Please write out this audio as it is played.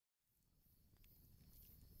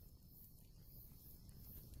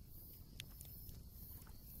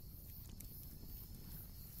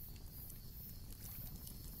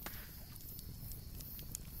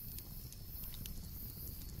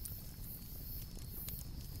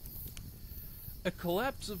A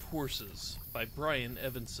Collapse of Horses by Brian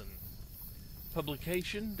Evanson.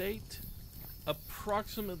 Publication date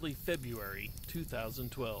approximately February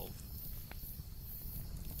 2012.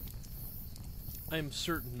 I am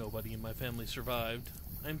certain nobody in my family survived.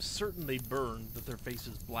 I am certain they burned, that their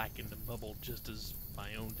faces blackened and bubbled just as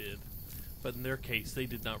my own did. But in their case, they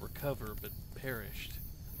did not recover, but perished.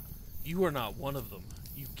 You are not one of them.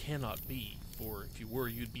 You cannot be, for if you were,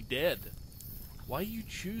 you'd be dead. Why you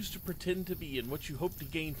choose to pretend to be and what you hope to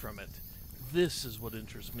gain from it, this is what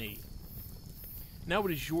interests me. Now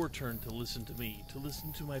it is your turn to listen to me, to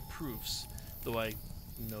listen to my proofs, though I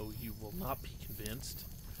know you will not be convinced.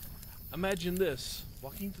 Imagine this,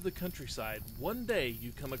 walking through the countryside, one day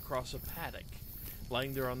you come across a paddock.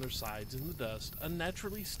 Lying there on their sides in the dust,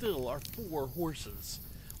 unnaturally still, are 4 horses.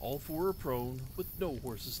 All 4 are prone, with no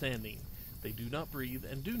horses standing. They do not breathe,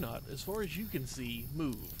 and do not, as far as you can see,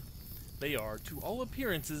 move. They are, to all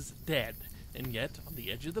appearances, dead, and yet, on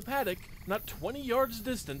the edge of the paddock, not 20 yards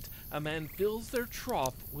distant, a man fills their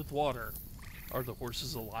trough with water. Are the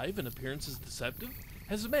horses alive and appearances deceptive?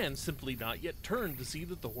 Has a man simply not yet turned to see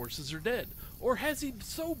that the horses are dead? Or has he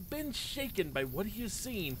so been shaken by what he has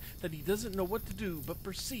seen that he doesn't know what to do but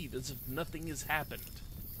proceed as if nothing has happened?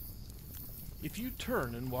 If you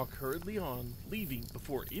turn and walk hurriedly on, leaving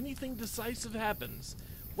before anything decisive happens,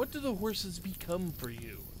 what do the horses become for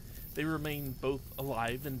you? They remain both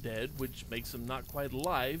alive and dead, which makes them not quite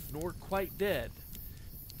alive nor quite dead.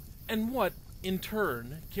 And what, in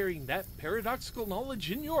turn, carrying that paradoxical knowledge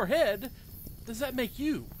in your head, does that make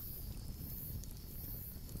you?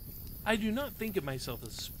 I do not think of myself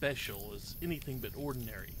as special, as anything but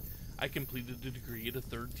ordinary. I completed a degree at a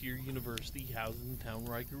third-tier university housed in the town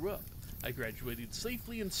where I grew up. I graduated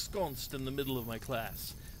safely ensconced in the middle of my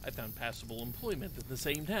class. I found passable employment in the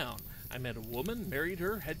same town. I met a woman, married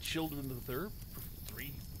her, had children with her,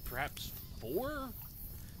 3, perhaps 4?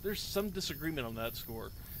 There's some disagreement on that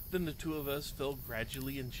score. Then the 2 of us fell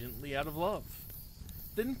gradually and gently out of love.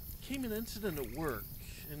 Then came an incident at work,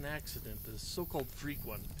 an accident, a so-called freak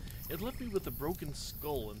one. It left me with a broken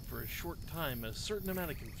skull and for a short time a certain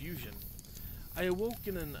amount of confusion. I awoke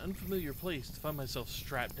in an unfamiliar place to find myself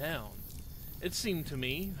strapped down. It seemed to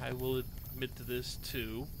me, I will admit to this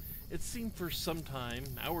too, it seemed for some time,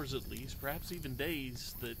 hours at least, perhaps even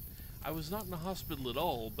days, that I was not in a hospital at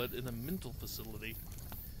all, but in a mental facility.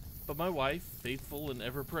 But my wife, faithful and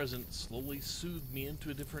ever-present, slowly soothed me into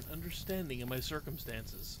a different understanding of my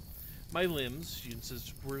circumstances. My limbs, she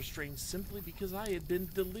insisted, were restrained simply because I had been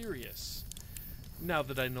delirious. Now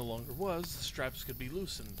that I no longer was, the straps could be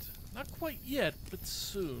loosened. Not quite yet, but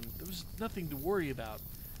soon. There was nothing to worry about.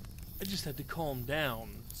 I just had to calm down.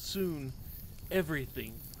 Soon,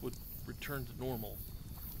 everything would return to normal.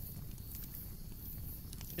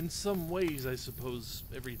 In some ways, I suppose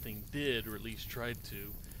everything did, or at least tried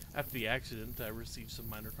to. After the accident, I received some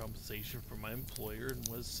minor compensation from my employer and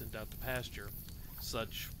was sent out to pasture.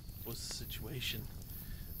 Such was the situation.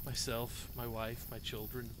 Myself, my wife, my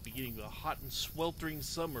children, beginning of a hot and sweltering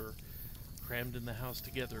summer, crammed in the house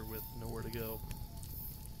together with nowhere to go.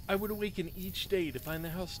 I would awaken each day to find the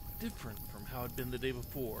house different from how it had been the day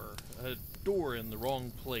before. A door in the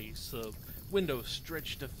wrong place, a window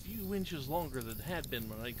stretched a few inches longer than it had been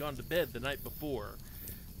when I had gone to bed the night before.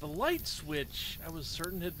 The light switch, I was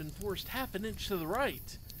certain, had been forced half an inch to the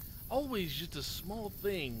right. Always just a small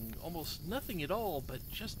thing, almost nothing at all, but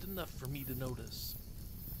just enough for me to notice.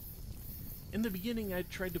 In the beginning, I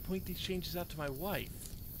tried to point these changes out to my wife.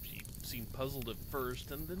 She seemed puzzled at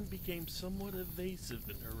first, and then became somewhat evasive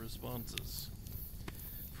in her responses.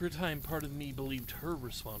 For a time, part of me believed her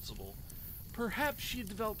responsible. Perhaps she had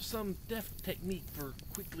developed some deft technique for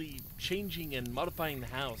quickly changing and modifying the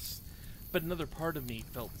house. But another part of me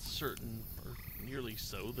felt certain, or nearly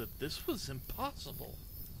so, that this was impossible.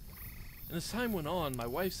 And as time went on, my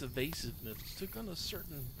wife's evasiveness took on a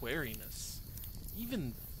certain wariness,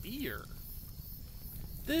 even fear.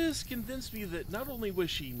 This convinced me that not only was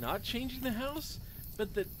she not changing the house,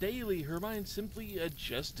 but that daily her mind simply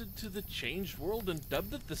adjusted to the changed world and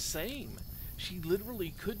dubbed it the same. She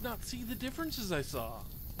literally could not see the differences I saw.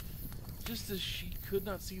 Just as she could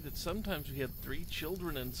not see that sometimes we had 3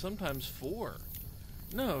 children and sometimes 4.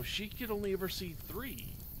 No, she could only ever see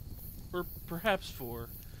 3. Or perhaps 4.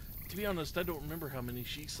 To be honest, I don't remember how many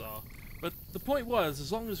she saw. But the point was,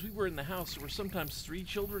 as long as we were in the house, there were sometimes 3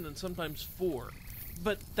 children and sometimes 4.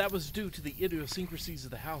 But that was due to the idiosyncrasies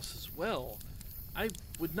of the house as well. I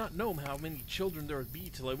would not know how many children there would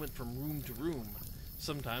be till I went from room to room.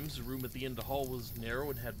 Sometimes the room at the end of the hall was narrow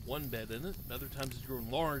and had 1 bed in it. Other times it had grown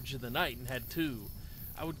large in the night and had 2.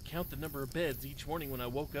 I would count the number of beds each morning when I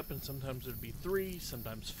woke up, and sometimes there would be 3,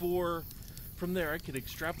 sometimes 4. From there, I could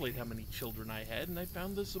extrapolate how many children I had, and I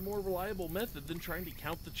found this a more reliable method than trying to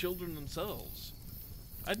count the children themselves.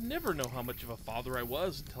 I'd never know how much of a father I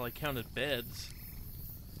was until I counted beds.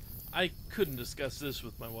 I couldn't discuss this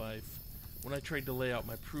with my wife. When I tried to lay out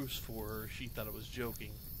my proofs for her, she thought I was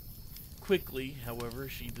joking. Quickly, however,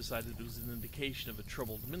 she decided it was an indication of a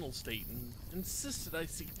troubled mental state and insisted I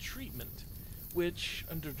seek treatment, which,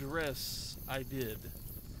 under duress, I did.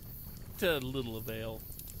 To little avail.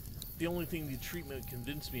 The only thing the treatment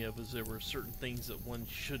convinced me of was there were certain things that one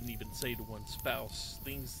shouldn't even say to one's spouse,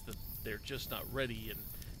 things that they're just not ready and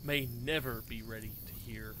may never be ready to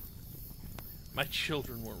hear. My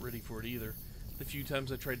children weren't ready for it either. The few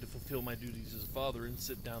times I tried to fulfill my duties as a father and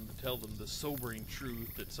sit down to tell them the sobering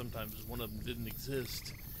truth that sometimes one of them didn't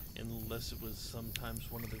exist, unless it was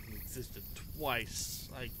sometimes one of them existed twice,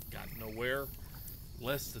 I got nowhere.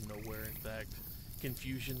 Less than nowhere, in fact.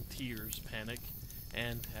 Confusion, tears, panic,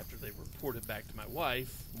 and after they reported back to my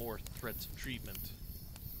wife, more threats of treatment.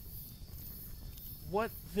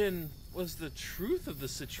 What, then, was the truth of the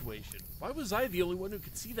situation? Why was I the only one who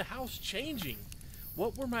could see the house changing?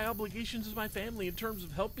 What were my obligations to my family in terms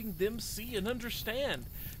of helping them see and understand?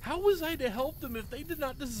 How was I to help them if they did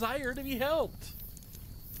not desire to be helped?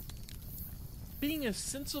 Being a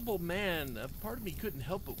sensible man, a part of me couldn't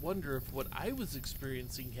help but wonder if what I was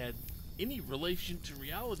experiencing had any relation to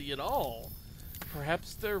reality at all.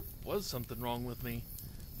 Perhaps there was something wrong with me.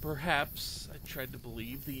 Perhaps, I tried to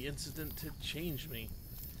believe, the incident had changed me.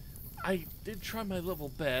 I did try my level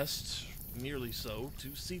best, nearly so,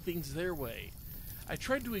 to see things their way. I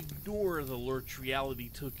tried to ignore the lurch reality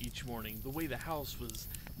took each morning, the way the house was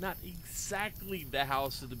not exactly the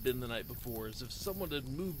house it had been the night before, as if someone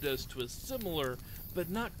had moved us to a similar, but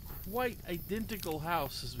not quite identical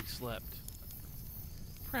house as we slept.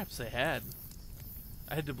 Perhaps they had.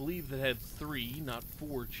 I had to believe that I had 3, not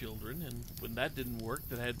 4 children, and when that didn't work,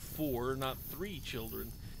 that I had 4, not 3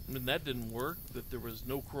 children, and when that didn't work, that there was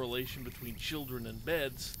no correlation between children and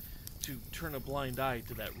beds, to turn a blind eye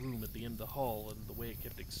to that room at the end of the hall and the way it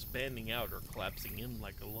kept expanding out or collapsing in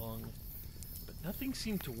like a lung. But nothing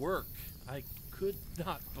seemed to work. I could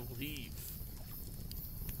not believe.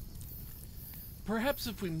 Perhaps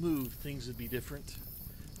if we moved, things would be different.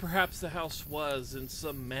 Perhaps the house was, in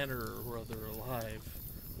some manner or other, alive.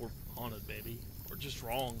 Or haunted, maybe. Or just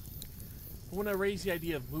wrong. But when I raised the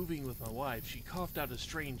idea of moving with my wife, she coughed out a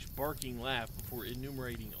strange barking laugh before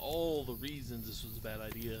enumerating all the reasons this was a bad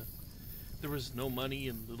idea. There was no money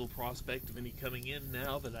and little prospect of any coming in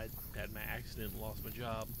now that I'd had my accident and lost my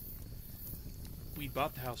job. We'd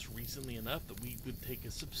bought the house recently enough that we would take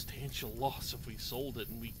a substantial loss if we sold it,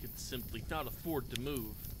 and we could simply not afford to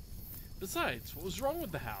move. Besides, what was wrong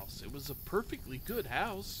with the house? It was a perfectly good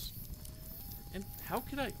house. And how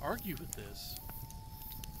could I argue with this?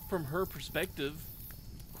 From her perspective,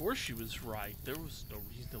 of course she was right. There was no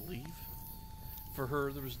reason to leave. For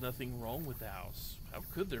her, there was nothing wrong with the house. How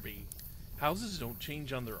could there be? Houses don't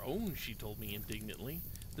change on their own, she told me indignantly.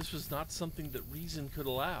 This was not something that reason could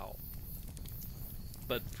allow.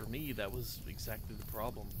 But for me, that was exactly the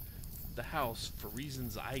problem. The house, for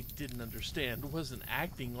reasons I didn't understand, wasn't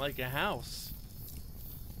acting like a house.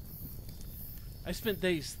 I spent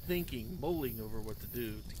days thinking, mulling over what to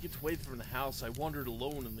do. To get away from the house, I wandered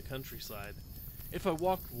alone in the countryside. If I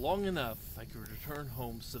walked long enough, I could return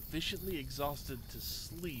home sufficiently exhausted to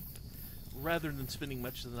sleep, rather than spending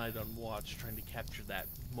much of the night on watch trying to capture that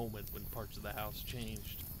moment when parts of the house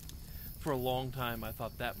changed. For a long time, I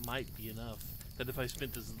thought that might be enough. That if I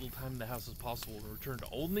spent as little time in the house as possible and returned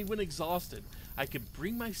only when exhausted, I could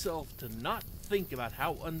bring myself to not think about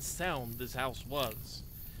how unsound this house was.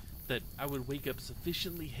 That I would wake up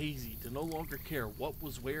sufficiently hazy to no longer care what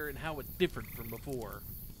was where and how it differed from before.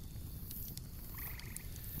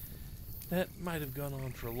 That might have gone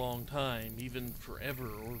on for a long time, even forever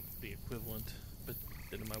or the equivalent, but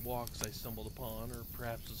then in my walks I stumbled upon, or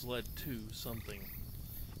perhaps was led to, something.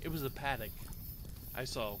 It was a paddock. I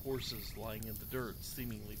saw horses lying in the dirt,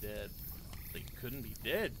 seemingly dead. They couldn't be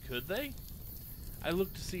dead, could they? I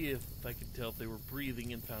looked to see if I could tell if they were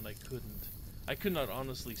breathing and found I couldn't. I could not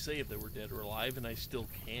honestly say if they were dead or alive, and I still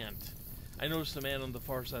can't. I noticed a man on the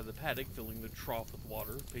far side of the paddock filling the trough with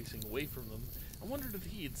water, facing away from them. I wondered if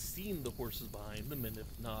he had seen the horses behind them, and if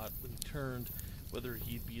not, when he turned, whether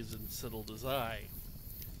he'd be as unsettled as I.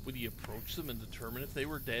 Would he approach them and determine if they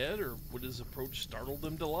were dead, or would his approach startle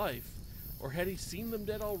them to life? Or had he seen them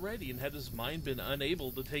dead already, and had his mind been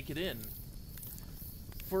unable to take it in?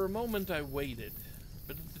 For a moment I waited,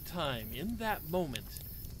 but at the time, in that moment,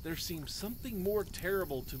 there seemed something more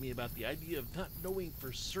terrible to me about the idea of not knowing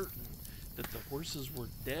for certain that the horses were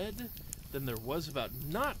dead, than there was about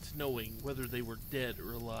not knowing whether they were dead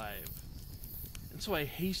or alive. And so I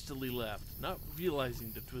hastily left, not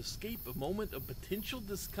realizing that to escape a moment of potential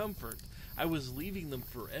discomfort, I was leaving them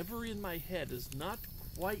forever in my head as not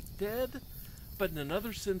quite dead, but in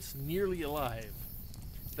another sense nearly alive.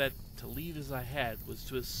 That to leave as I had was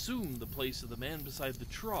to assume the place of the man beside the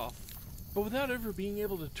trough, but without ever being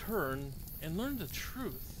able to turn and learn the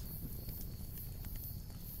truth.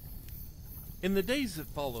 In the days that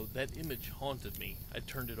followed, that image haunted me. I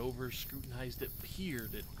turned it over, scrutinized it,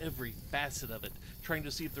 peered at every facet of it, trying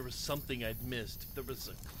to see if there was something I'd missed, if there was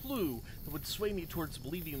a clue that would sway me towards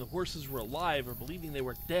believing the horses were alive or believing they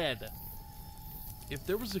were dead. If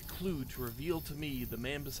there was a clue to reveal to me the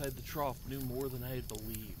man beside the trough knew more than I had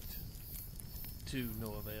believed. To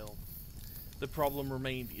no avail. The problem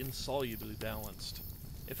remained insolubly balanced.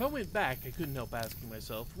 If I went back, I couldn't help asking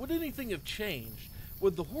myself, would anything have changed?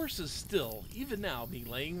 Would the horses still, even now, be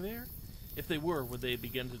laying there? If they were, would they have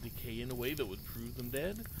begun to decay in a way that would prove them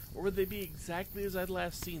dead? Or would they be exactly as I'd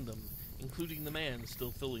last seen them, including the man still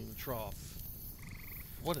filling the trough?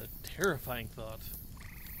 What a terrifying thought.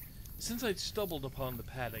 Since I'd stumbled upon the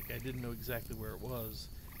paddock, I didn't know exactly where it was.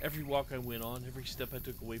 Every walk I went on, every step I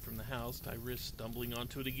took away from the house, I risked stumbling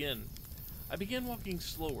onto it again. I began walking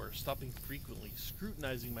slower, stopping frequently,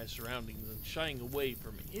 scrutinizing my surroundings, and shying away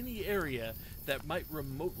from any area that might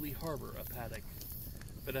remotely harbor a paddock.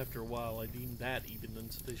 But after a while, I deemed that even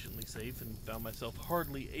insufficiently safe and found myself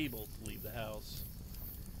hardly able to leave the house.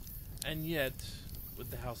 And yet,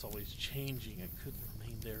 with the house always changing, I couldn't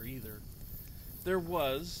remain there either. There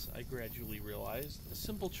was, I gradually realized, a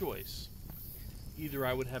simple choice. Either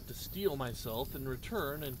I would have to steel myself and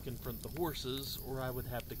return and confront the horses, or I would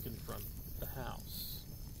have to confront the house.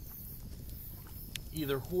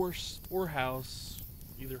 Either horse or house,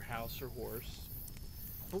 either house or horse.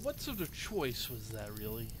 But what sort of choice was that,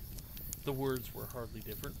 really? The words were hardly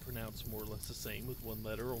different, pronounced more or less the same, with one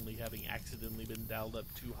letter only having accidentally been dialed up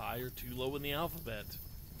too high or too low in the alphabet.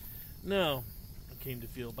 No, I came to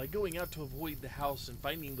feel, by going out to avoid the house and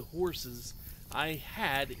finding the horses, I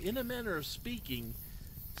had, in a manner of speaking,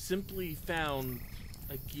 simply found,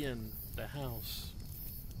 again, the house.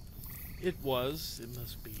 It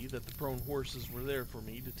must be, that the prone horses were there for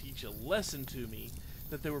me to teach a lesson to me,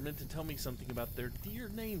 that they were meant to tell me something about their dear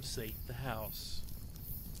namesake, the house.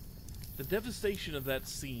 The devastation of that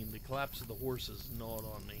scene, the collapse of the horses, gnawed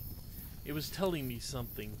on me. It was telling me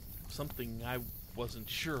something I wasn't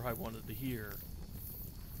sure I wanted to hear.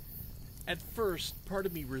 At first, part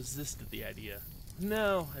of me resisted the idea.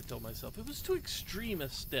 No, I told myself, it was too extreme a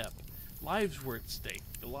step. Lives were at stake,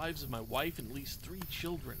 the lives of my wife and at least 3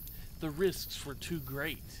 children. The risks were too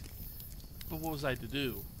great. But what was I to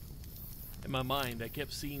do? In my mind, I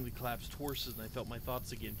kept seeing the collapsed horses, and I felt my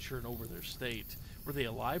thoughts again churn over their state. Were they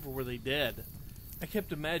alive or were they dead? I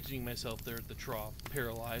kept imagining myself there at the trough,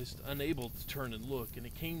 paralyzed, unable to turn and look, and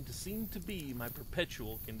it came to seem to be my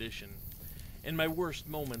perpetual condition. In my worst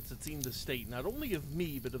moments, it seemed the state not only of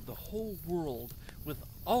me, but of the whole world, with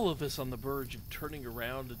all of us on the verge of turning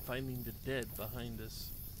around and finding the dead behind us.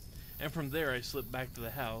 And from there I slipped back to the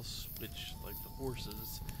house, which, like the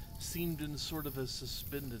horses, seemed in sort of a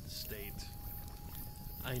suspended state.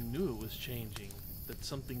 I knew it was changing, that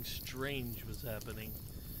something strange was happening.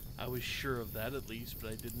 I was sure of that at least,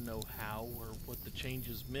 but I didn't know how or what the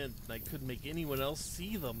changes meant, and I couldn't make anyone else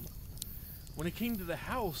see them. When it came to the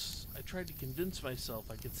house, I tried to convince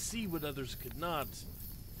myself I could see what others could not,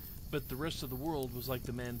 but the rest of the world was like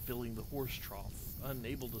the man filling the horse trough,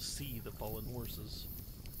 unable to see the fallen horses.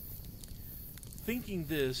 Thinking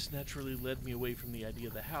this naturally led me away from the idea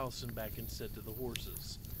of the house and back instead to the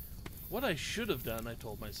horses. What I should have done, I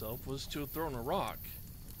told myself, was to have thrown a rock.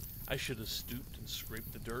 I should have stooped and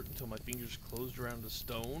scraped the dirt until my fingers closed around a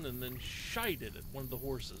stone and then shied it at one of the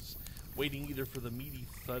horses, waiting either for the meaty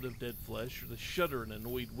thud of dead flesh or the shudder and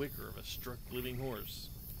annoyed whicker of a struck living horse.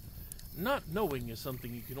 Not knowing is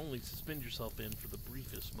something you can only suspend yourself in for the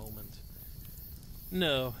briefest moment.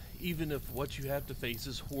 No, even if what you have to face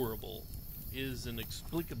is horrible, is an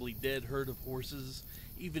inexplicably dead herd of horses,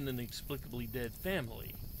 even an inexplicably dead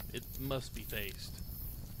family, it must be faced.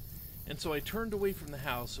 And so I turned away from the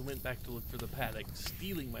house and went back to look for the paddock,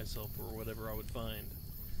 steeling myself for whatever I would find.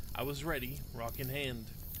 I was ready, rock in hand.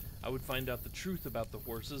 I would find out the truth about the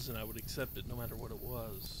horses, and I would accept it no matter what it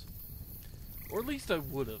was. Or at least I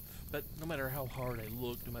would have, but no matter how hard I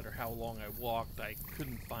looked, no matter how long I walked, I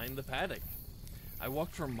couldn't find the paddock. I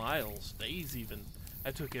walked for miles, days even. I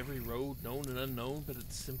took every road, known and unknown, but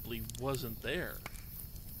it simply wasn't there.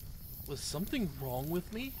 Was something wrong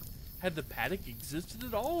with me? Had the paddock existed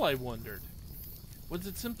at all, I wondered? Was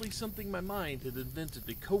it simply something my mind had invented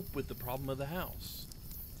to cope with the problem of the house?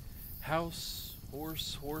 House,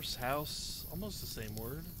 horse, house, almost the same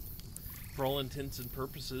word. For all intents and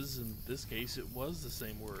purposes, in this case, it was the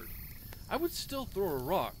same word. I would still throw a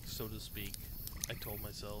rock, so to speak, I told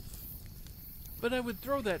myself. But I would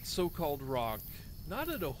throw that so-called rock not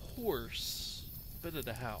at a horse, but at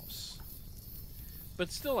a house.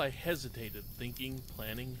 But still I hesitated, thinking,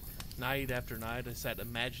 planning. Night after night I sat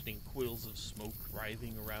imagining coils of smoke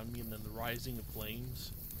writhing around me and then the rising of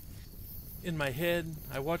flames. In my head,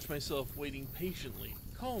 I watched myself waiting patiently,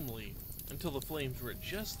 calmly, until the flames were at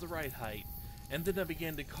just the right height, and then I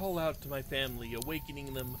began to call out to my family,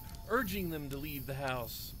 awakening them, urging them to leave the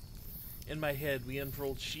house. In my head, we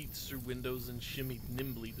unfurled sheets through windows and shimmied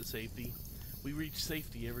nimbly to safety. We reached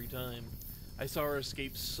safety every time. I saw our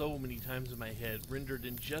escape so many times in my head, rendered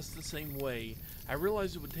in just the same way, I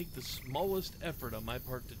realized it would take the smallest effort on my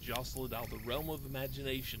part to jostle it out of the realm of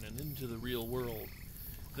imagination and into the real world.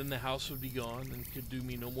 Then the house would be gone and could do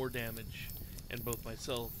me no more damage, and both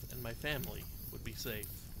myself and my family would be safe.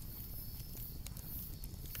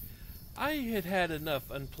 I had had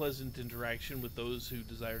enough unpleasant interaction with those who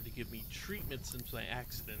desired to give me treatment since my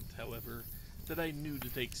accident, however, that I knew to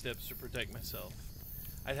take steps to protect myself.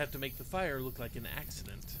 I'd have to make the fire look like an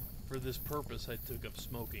accident. For this purpose, I took up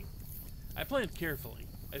smoking. I planned carefully.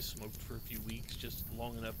 I smoked for a few weeks, just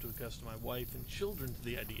long enough to accustom my wife and children to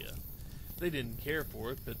the idea. They didn't care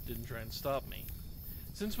for it, but didn't try and stop me.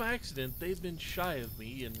 Since my accident, they'd been shy of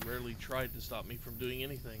me and rarely tried to stop me from doing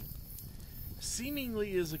anything.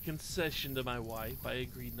 Seemingly as a concession to my wife, I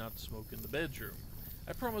agreed not to smoke in the bedroom.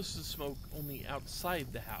 I promised to smoke only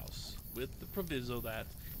outside the house, with the proviso that,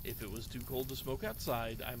 if it was too cold to smoke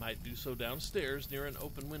outside, I might do so downstairs near an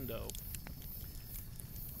open window.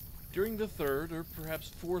 During the third, or perhaps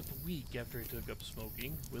fourth week after I took up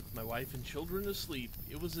smoking, with my wife and children asleep,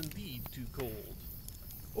 it was indeed too cold.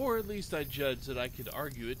 Or at least I judged that I could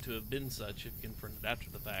argue it to have been such if confronted after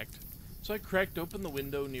the fact. So I cracked open the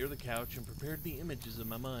window near the couch and prepared the images in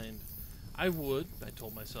my mind. I would, I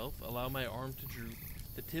told myself, allow my arm to droop,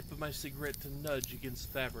 the tip of my cigarette to nudge against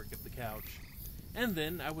the fabric of the couch. And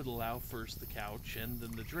then I would allow first the couch and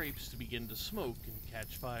then the drapes to begin to smoke and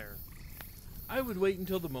catch fire. I would wait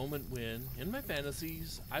until the moment when, in my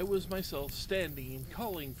fantasies, I was myself standing and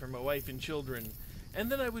calling for my wife and children, and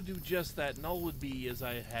then I would do just that and all would be as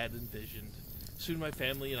I had envisioned. Soon my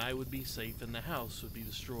family and I would be safe and the house would be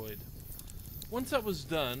destroyed. Once that was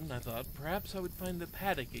done, I thought perhaps I would find the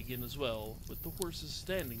paddock again as well, with the horses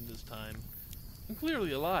standing this time, and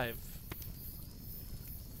clearly alive.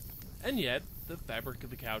 And yet, the fabric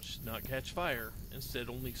of the couch did not catch fire, instead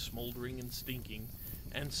only smoldering and stinking,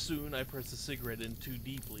 and soon I pressed the cigarette in too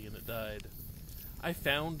deeply and it died. I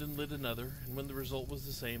found and lit another, and when the result was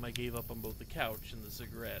the same, I gave up on both the couch and the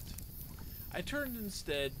cigarette. I turned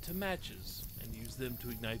instead to matches, and used them to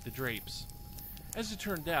ignite the drapes. As it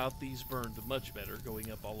turned out, these burned much better,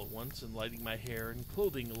 going up all at once and lighting my hair and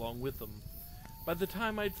clothing along with them. By the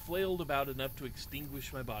time I'd flailed about enough to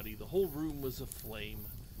extinguish my body, the whole room was aflame.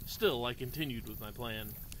 Still, I continued with my plan.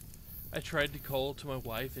 I tried to call to my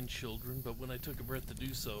wife and children, but when I took a breath to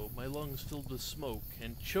do so, my lungs filled with smoke,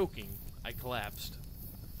 and choking, I collapsed.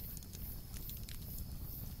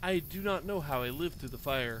 I do not know how I lived through the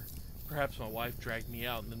fire. Perhaps my wife dragged me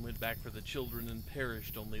out and then went back for the children and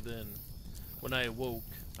perished only then. When I awoke,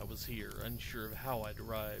 I was here, unsure of how I'd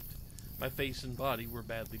arrived. My face and body were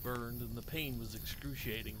badly burned, and the pain was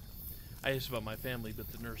excruciating. I asked about my family,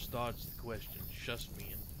 but the nurse dodged the question, shushed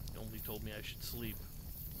me, and only told me I should sleep.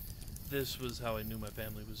 This was how I knew my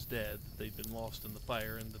family was dead, that they'd been lost in the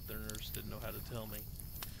fire, and that their nurse didn't know how to tell me.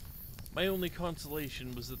 My only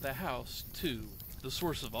consolation was that the house, too, the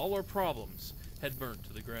source of all our problems, had burnt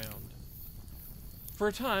to the ground. For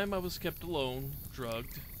a time I was kept alone,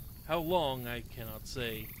 drugged. How long, I cannot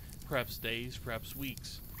say. Perhaps days, perhaps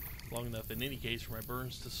weeks. Long enough in any case for my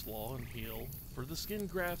burns to slaw and heal, for the skin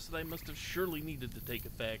grafts that I must have surely needed to take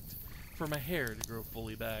effect, for my hair to grow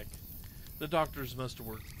fully back. The doctors must have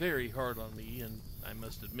worked very hard on me, and I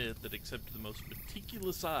must admit that except to the most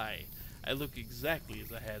meticulous eye, I look exactly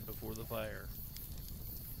as I had before the fire.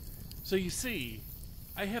 So you see,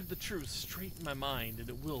 I have the truth straight in my mind, and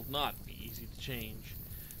it will not be easy to change.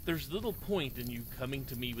 There's little point in you coming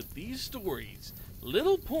to me with these stories,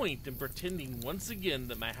 little point in pretending once again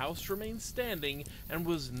that my house remains standing and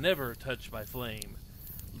was never touched by flame.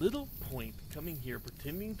 Little point coming here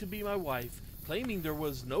pretending to be my wife, claiming there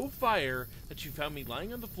was no fire, that you found me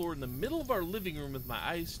lying on the floor in the middle of our living room with my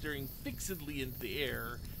eyes staring fixedly into the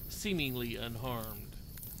air, seemingly unharmed.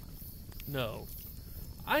 No,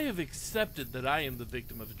 I have accepted that I am the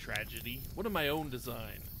victim of a tragedy, one of my own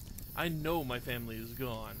design. I know my family is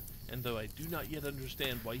gone, and though I do not yet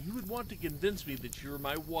understand why you would want to convince me that you're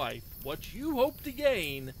my wife, what you hope to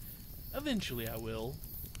gain, eventually I will.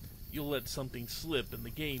 You'll let something slip and the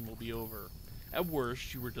game will be over. At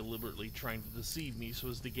worst, you were deliberately trying to deceive me so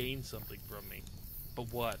as to gain something from me.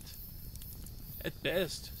 But what? At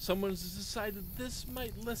best, someone has decided this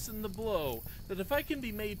might lessen the blow, that if I can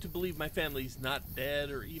be made to believe my family's not dead,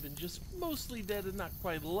 or even just mostly dead and not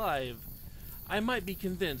quite alive, I might be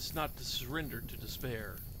convinced not to surrender to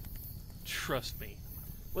despair. Trust me,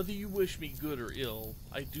 whether you wish me good or ill,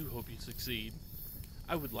 I do hope you succeed.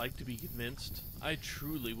 I would like to be convinced. I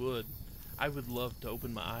truly would. I would love to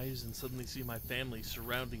open my eyes and suddenly see my family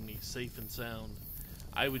surrounding me safe and sound.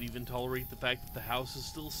 I would even tolerate the fact that the house is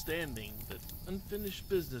still standing, that unfinished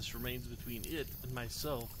business remains between it and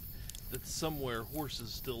myself, that somewhere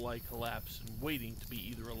horses still lie collapsed and waiting to be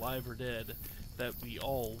either alive or dead, that we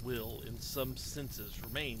all will, in some senses,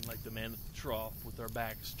 remain like the man at the trough with our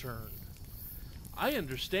backs turned. I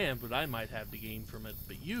understand what I might have to gain from it,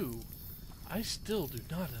 but you, I still do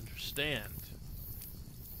not understand.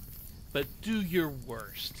 But do your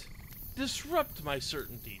worst. Disrupt my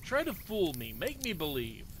certainty. Try to fool me. Make me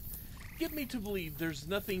believe. Get me to believe there's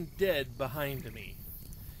nothing dead behind me.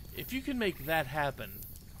 If you can make that happen,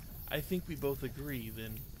 I think we both agree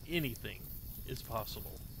then anything is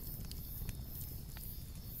possible.